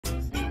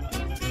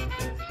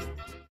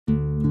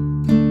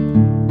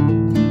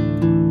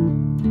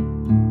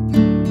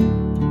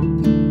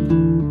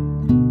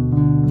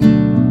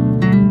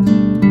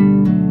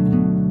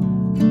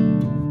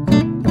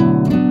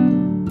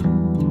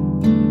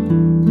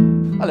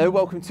Hello,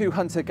 welcome to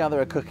Hunter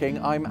Gatherer Cooking.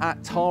 I'm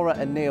at Tara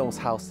and Neil's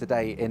house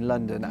today in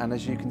London, and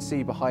as you can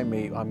see behind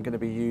me, I'm going to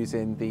be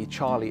using the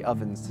Charlie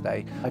ovens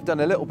today. I've done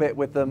a little bit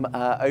with them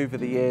over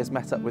the years,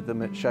 met up with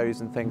them at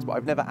shows and things, but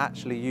I've never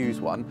actually used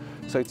one.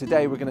 So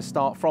today we're going to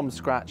start from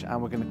scratch and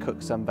we're going to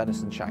cook some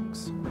venison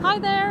shanks. Hi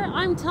there,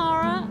 I'm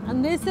Tara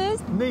and this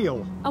is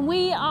Neil. And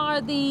we are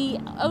the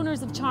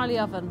owners of Charlie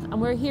Oven, and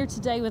we're here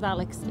today with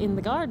Alex in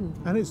the garden.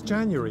 And it's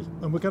January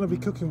and we're going to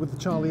be cooking with the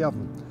Charlie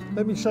oven.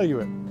 Let me show you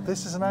it.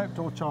 This is an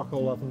outdoor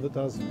charcoal oven that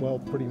does, well,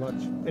 pretty much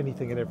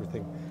anything and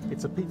everything.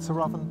 It's a pizza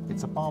oven,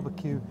 it's a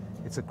barbecue,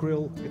 it's a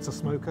grill, it's a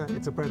smoker,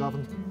 it's a bread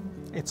oven.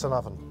 It's an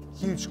oven.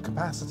 Huge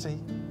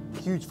capacity,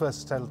 huge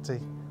versatility,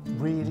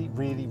 really,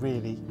 really,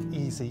 really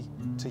easy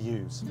to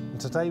use. And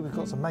today we've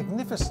got some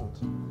magnificent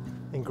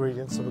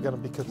ingredients that we're going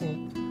to be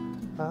cooking.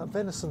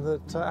 Venison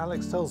that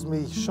Alex tells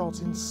me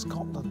shot in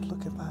Scotland.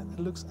 Look at that, it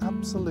looks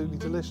absolutely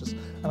delicious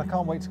and I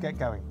can't wait to get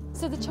going.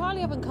 So the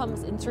Charlie Oven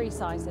comes in 3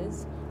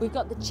 sizes. We've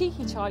got the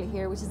cheeky Charlie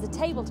here, which is the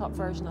tabletop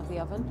version of the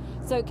oven.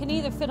 So it can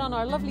either fit on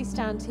our lovely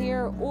stand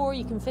here, or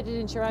you can fit it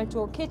into your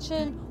outdoor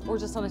kitchen or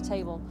just on a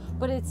table.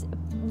 But it's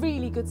a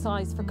really good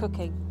size for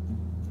cooking.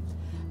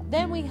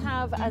 Then we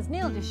have, as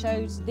Neil just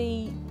showed,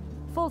 the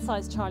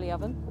full-size Charlie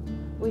Oven,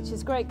 which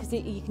is great because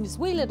you can just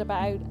wheel it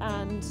about,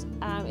 and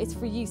it's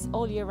for use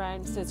all year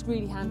round, so it's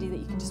really handy that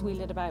you can just wheel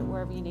it about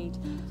wherever you need.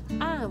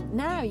 And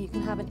now you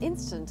can have an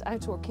instant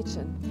outdoor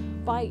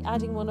kitchen by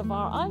adding one of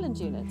our island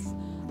units,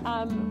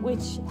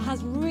 which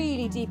has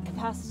really deep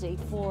capacity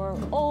for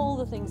all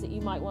the things that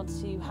you might want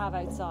to have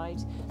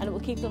outside, and it will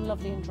keep them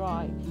lovely and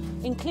dry,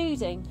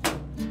 including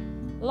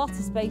lots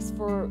of space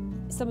for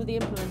some of the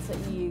implements that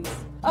you use.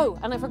 Oh,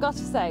 and I forgot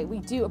to say, we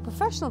do a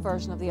professional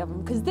version of the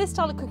oven because this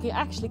style of cooking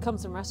actually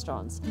comes from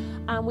restaurants.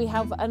 And we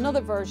have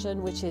another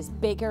version which is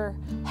bigger,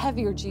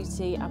 heavier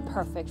duty and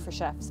perfect for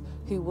chefs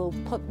who will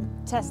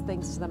test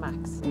things to the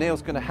max.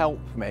 Neil's going to help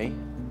me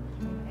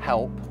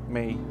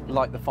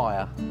light the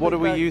fire. What are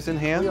we using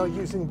here? We are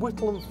using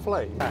whittle and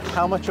flame.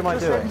 How much am I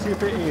doing? Just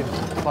empty a bit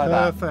in. Like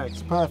that?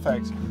 Perfect,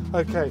 perfect.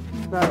 Okay,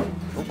 now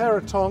a pair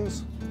of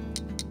tongs.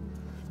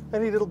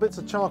 Any little bits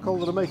of charcoal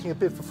that are making a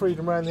bid for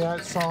freedom around the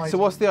outside. So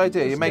what's the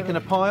idea? You're making a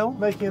pile?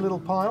 Making a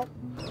little pile.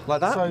 Like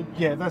that? So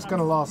yeah, that's going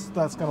to last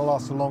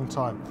a long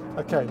time.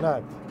 Okay,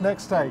 now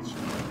next stage.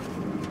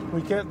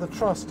 We get the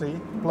trusty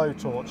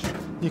blowtorch.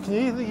 You can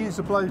either use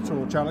a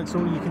blowtorch, Alex,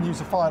 or you can use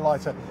a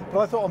firelighter. But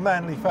I thought a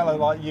manly fellow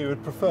like you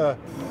would prefer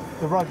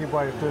the rugged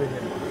way of doing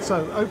it.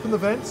 So open the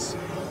vents.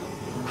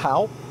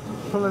 How?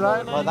 Pull it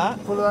out. Like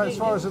that? Pull it out as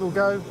far as it'll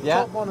go. Yeah.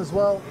 Top one as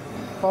well.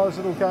 As far as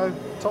it'll go.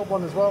 Top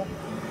one as well.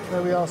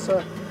 There we are,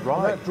 sir. Right.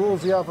 And that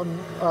draws the oven,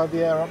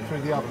 the air up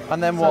through the oven.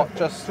 And then what?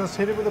 Just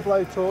hit it with a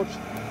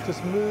blowtorch.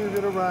 Just move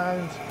it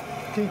around.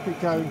 Keep it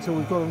going until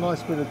we've got a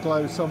nice bit of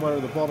glow somewhere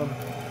at the bottom.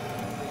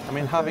 I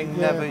mean, having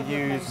never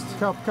used...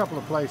 Couple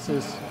of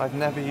places. I've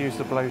never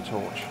used a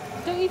blowtorch.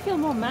 Don't you feel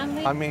more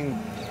manly? I mean,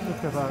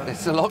 look at that.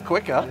 It's a lot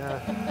quicker.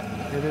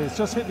 Yeah, it is.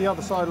 Just hit the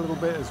other side a little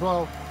bit as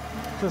well.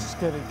 Just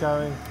get it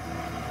going.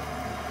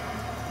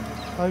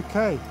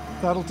 Okay.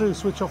 That'll do.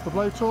 Switch off the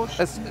blowtorch.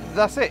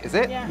 That's it, is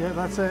it? Yeah, yeah,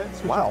 that's it.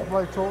 Switch off the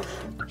blowtorch.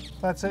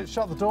 That's it.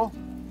 Shut the door.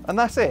 And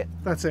that's it?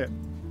 That's it.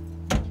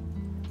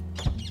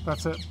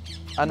 That's it.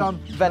 And done.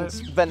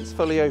 Vents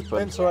fully open?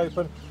 Vents are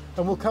open.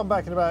 And we'll come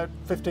back in about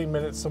 15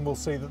 minutes and we'll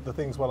see that the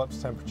thing's well up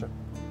to temperature.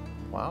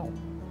 Wow.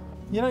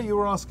 You know, you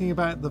were asking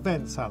about the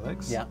vents,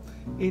 Alex. Yeah.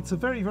 It's a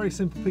very, very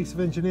simple piece of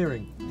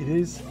engineering. It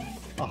is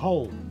a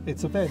hole.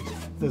 It's a vent.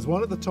 There's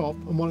one at the top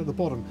and one at the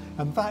bottom,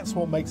 and that's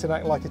what makes it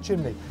act like a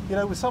chimney. You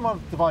know, with some other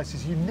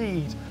devices you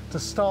need to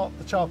start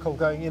the charcoal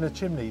going in a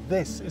chimney.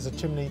 This is a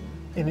chimney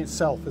in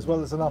itself as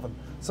well as an oven.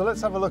 So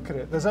let's have a look at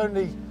it. There's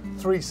only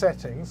 3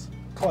 settings.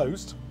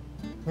 Closed,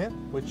 yeah,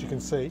 which you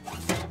can see.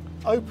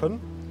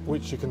 Open,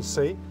 which you can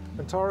see.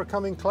 And Tara,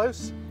 coming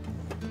close.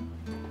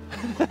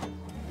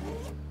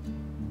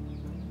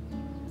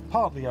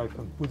 Partly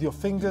open with your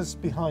fingers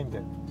behind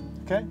it,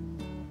 okay?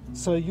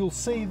 So you'll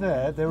see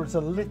there is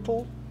a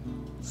little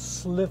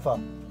sliver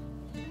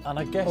and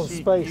I guess of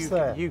space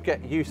there. You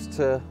get used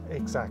to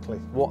exactly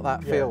what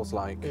that feels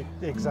like.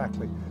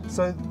 Exactly.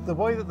 So the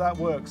way that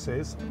works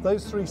is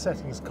those 3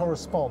 settings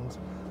correspond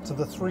to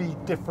the 3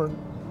 different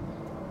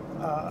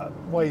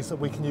ways that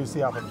we can use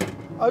the oven.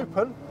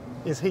 Open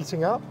is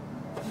heating up,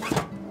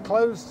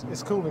 closed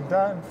is cooling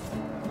down.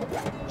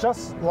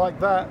 Just like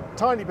that,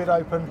 tiny bit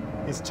open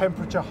is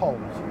temperature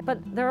hold. But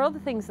there are other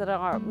things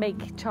that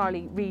make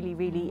Charlie really,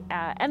 really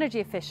energy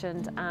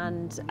efficient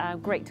and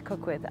great to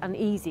cook with and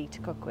easy to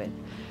cook with.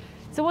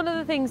 So one of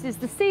the things is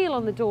the seal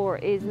on the door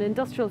is an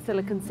industrial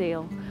silicone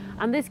seal,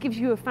 and this gives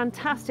you a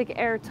fantastic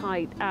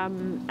airtight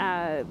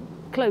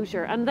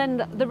closure, and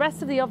then the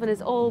rest of the oven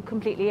is all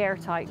completely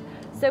airtight.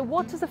 So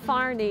what does a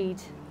fire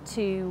need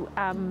to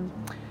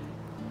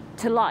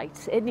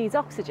light? It needs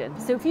oxygen.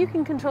 So if you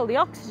can control the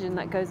oxygen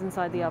that goes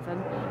inside the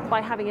oven by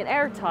having it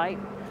airtight,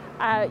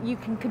 you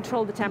can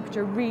control the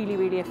temperature really,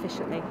 really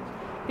efficiently.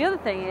 The other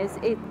thing is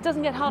it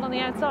doesn't get hot on the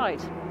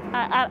outside.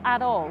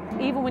 at all.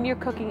 Even when you're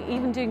cooking,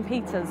 even doing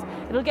pizzas,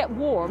 it'll get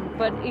warm,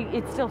 but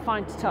it's still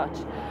fine to touch.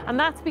 And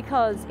that's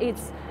because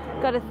it's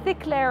got a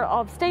thick layer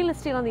of stainless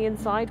steel on the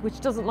inside, which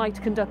doesn't like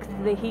to conduct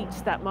the heat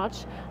that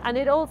much. And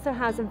it also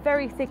has a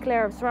very thick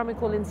layer of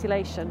ceramic wool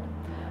insulation.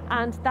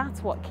 And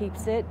that's what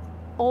keeps it,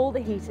 all the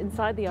heat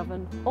inside the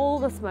oven, all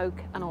the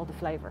smoke and all the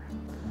flavour.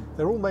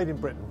 They're all made in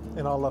Britain,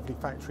 in our lovely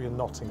factory in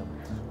Nottingham,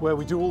 where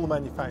we do all the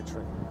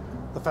manufacturing,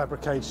 the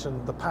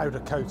fabrication, the powder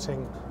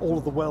coating, all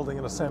of the welding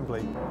and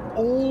assembly.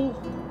 All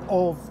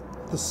of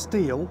the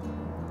steel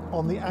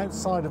on the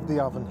outside of the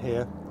oven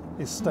here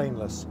is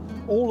stainless.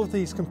 All of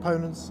these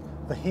components,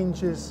 the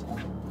hinges,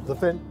 the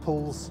vent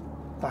pulls,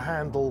 the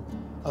handle,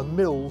 are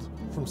milled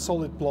from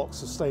solid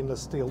blocks of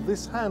stainless steel.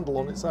 This handle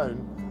on its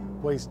own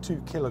weighs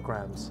 2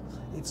 kilograms.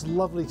 It's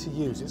lovely to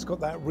use. It's got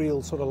that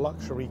real sort of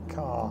luxury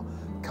car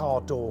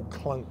door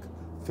clunk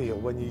feel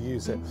when you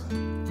use it.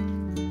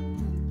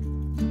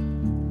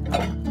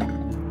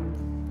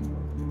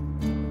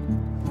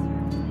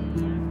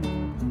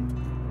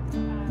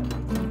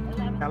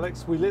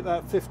 Alex, we lit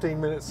that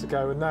 15 minutes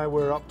ago and now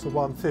we're up to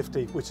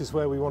 150, which is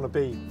where we want to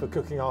be for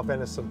cooking our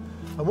venison.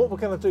 And what we're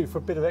going to do for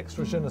a bit of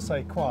extra je ne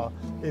sais quoi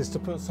is to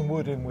put some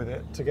wood in with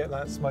it to get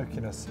that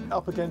smokiness.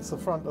 Up against the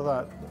front of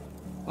that.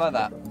 Like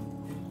that?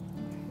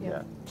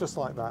 Yeah, just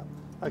like that.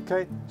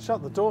 Okay,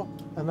 shut the door,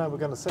 and now we're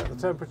going to set the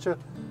temperature.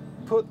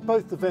 Put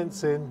both the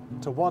vents in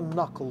to 1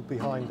 knuckle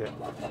behind it.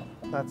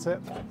 That's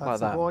it. That's like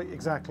the that. boy,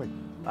 exactly.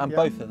 And yep.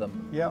 Both of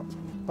them? Yep,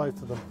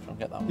 both of them. I'll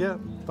get that one. Yeah,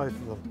 both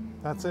of them.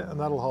 That's it, and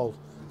that'll hold.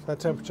 That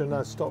temperature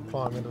now stop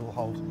climbing, it'll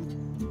hold.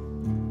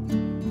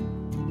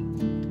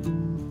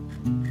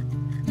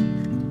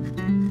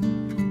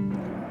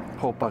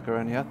 Poor bugger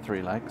only had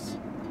 3 legs.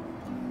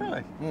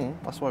 Really?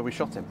 That's why we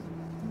shot him.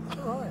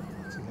 Right.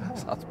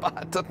 Sounds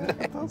bad, doesn't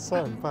it? That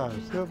sounds bad.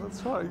 Yeah,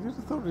 that's right. You'd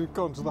have thought you'd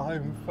gone to the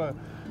home for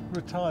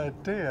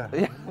retired deer.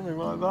 Yeah. Something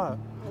like that.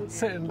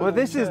 Sitting. Well,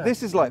 this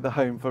is like the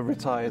home for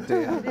retired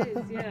deer. It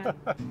is, yeah.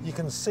 You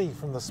can see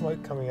from the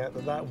smoke coming out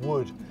that that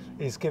wood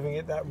is giving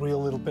it that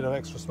real little bit of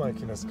extra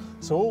smokiness.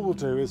 So all we'll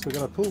do is we're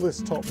going to pull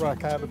this top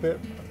rack out a bit.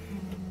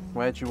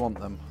 Where do you want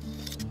them?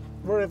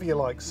 Wherever you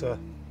like, sir.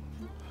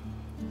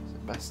 Is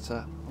it best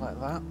to like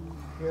that?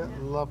 Yeah,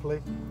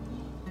 lovely.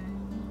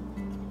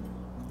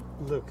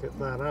 Look at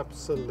that,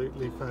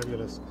 absolutely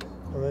fabulous.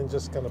 And then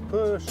just going to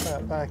push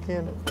that back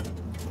in.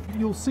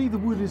 You'll see the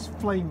wood is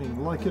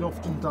flaming like it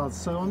often does,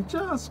 so I'm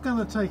just going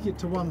to take it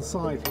to one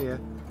side here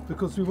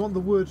because we want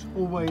the wood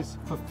always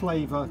for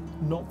flavour,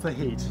 not for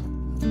heat.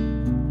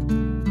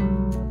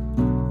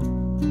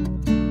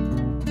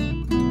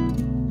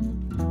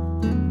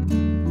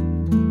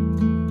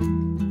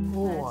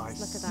 Oh, I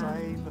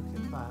say, look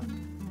at that.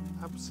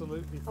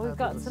 Absolutely fabulous. We've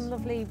got some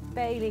lovely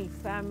bay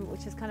leaf,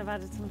 which has kind of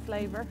added some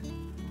flavour.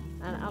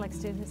 And Alex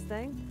doing his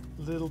thing.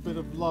 Little bit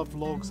of love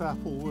logs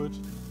applewood.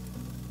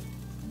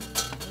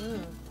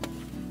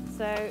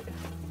 So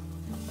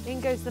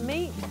in goes the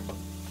meat.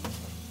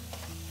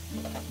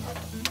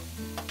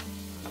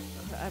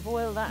 I've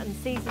oiled that and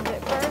seasoned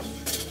it first.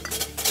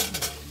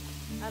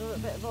 Add a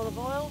little bit of olive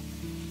oil.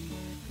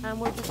 And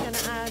we're just going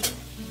to add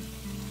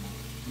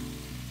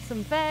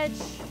some veg.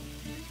 Just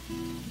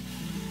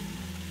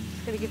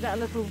going to give that a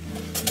little...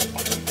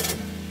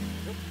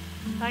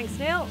 Thanks,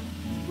 Neil.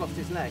 Lost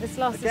his leg. It's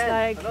lost his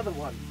leg. Another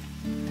one.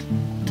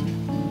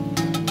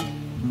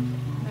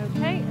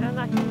 Okay, and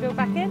that can go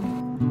back in.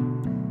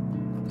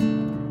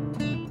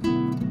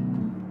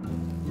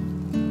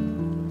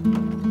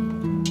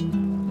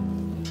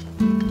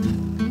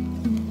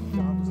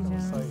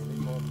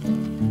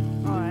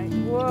 Alright,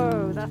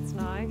 whoa, that's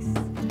nice.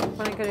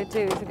 What I'm going to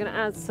do is we're going to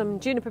add some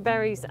juniper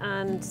berries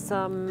and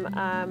some,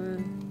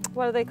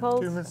 what are they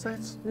called? Cumin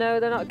seeds? No,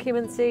 they're not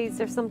cumin seeds,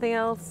 they're something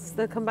else.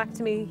 They'll come back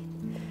to me.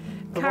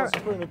 What's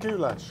putting a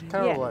goulash?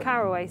 Caraway? Yeah,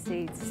 caraway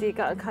seeds. So you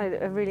got a kind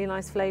of a really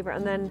nice flavour.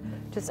 And then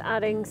just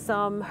adding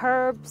some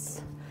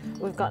herbs.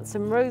 We've got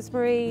some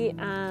rosemary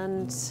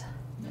and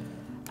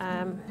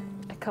a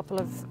couple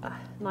of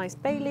nice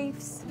bay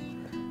leaves.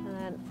 And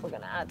then we're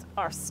going to add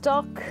our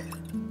stock.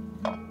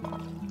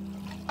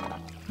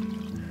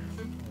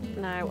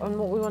 Now, and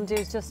what we want to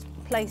do is just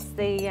place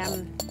the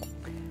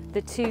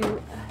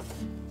 2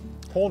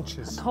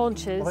 haunches.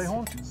 Haunches. Are they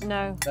haunches?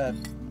 No.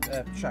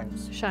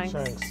 Shanks. Shanks.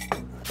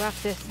 Wrap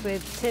this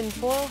with tin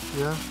foil.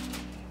 Yeah.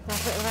 Wrap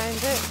it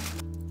around it.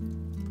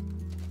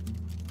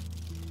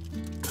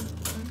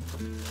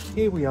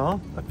 Here we are,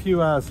 a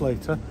few hours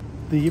later.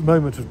 The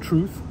moment of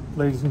truth,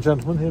 ladies and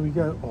gentlemen. Here we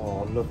go.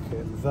 Oh, look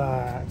at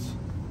that.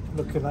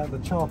 Look at that. The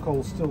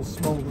charcoal's still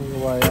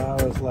smouldering away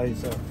hours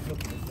later.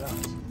 Look at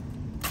that.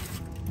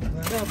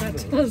 Well,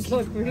 that does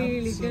look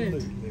really good.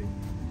 Absolutely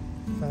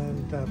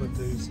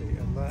fan-dabba-doozy.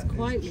 And that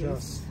quite is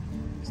just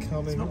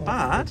coming not off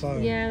bad. the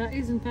bone. Yeah, that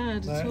isn't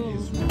bad That at all.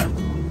 is...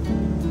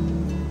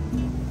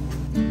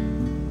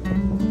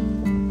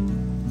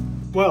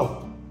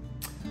 Well,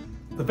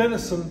 the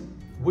venison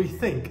we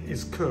think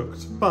is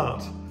cooked,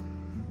 but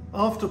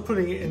after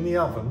putting it in the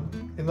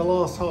oven, in the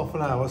last half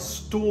an hour,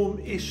 Storm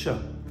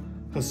Isha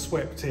has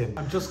swept in.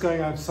 I'm just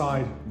going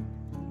outside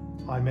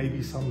I may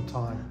be some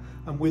time.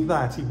 And with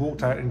that, he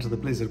walked out into the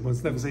blizzard and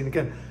was never seen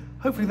again.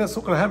 Hopefully that's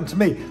not going to happen to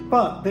me.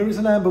 But there is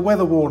an amber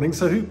weather warning,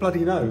 so who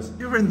bloody knows?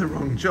 You're in the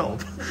wrong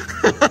job.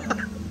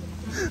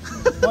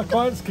 My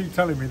clients keep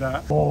telling me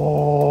that.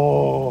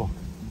 Oh.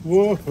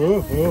 Whoa,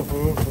 whoa, whoa,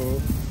 whoa,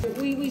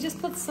 whoa. We just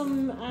put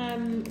some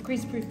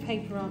greaseproof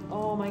paper on.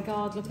 Oh my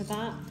God, look at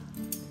that.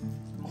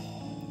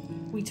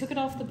 We took it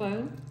off the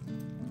bone.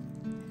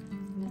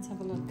 Let's have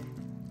a look.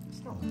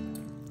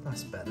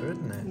 That's better,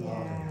 isn't it?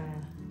 Yeah.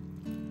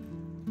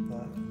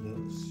 That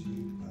looks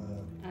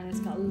superb. And it's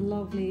got a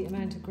lovely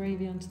amount of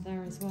gravy onto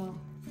there as well.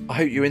 I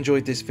hope you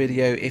enjoyed this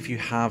video. If you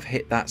have,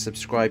 hit that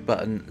subscribe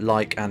button,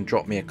 like, and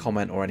drop me a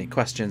comment or any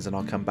questions, and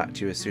I'll come back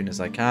to you as soon as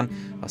I can.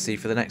 I'll see you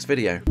for the next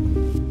video.